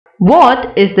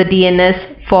What is the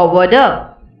DNS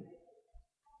forwarder?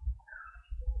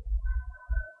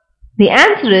 The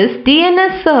answer is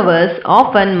DNS servers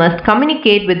often must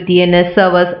communicate with DNS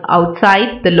servers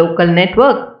outside the local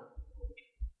network.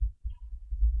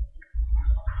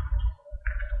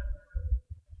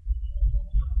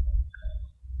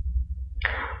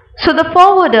 So the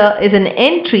forwarder is an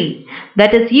entry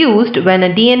that is used when a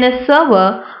DNS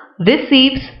server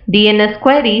receives DNS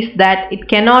queries that it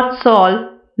cannot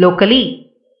solve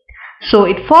locally. So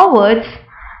it forwards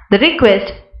the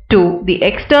request to the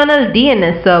external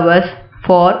DNS servers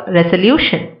for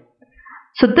resolution.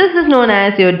 So this is known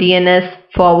as your DNS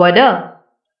forwarder.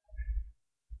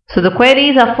 So the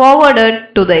queries are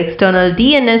forwarded to the external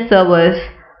DNS servers,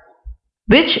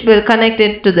 which will connect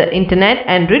it to the internet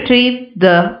and retrieve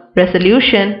the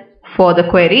resolution for the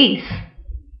queries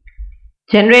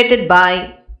generated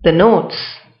by the nodes.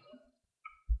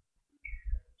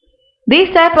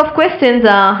 These type of questions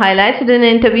are highlighted in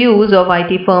interviews of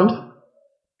IT firms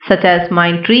such as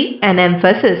Mindtree and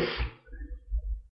Emphasis.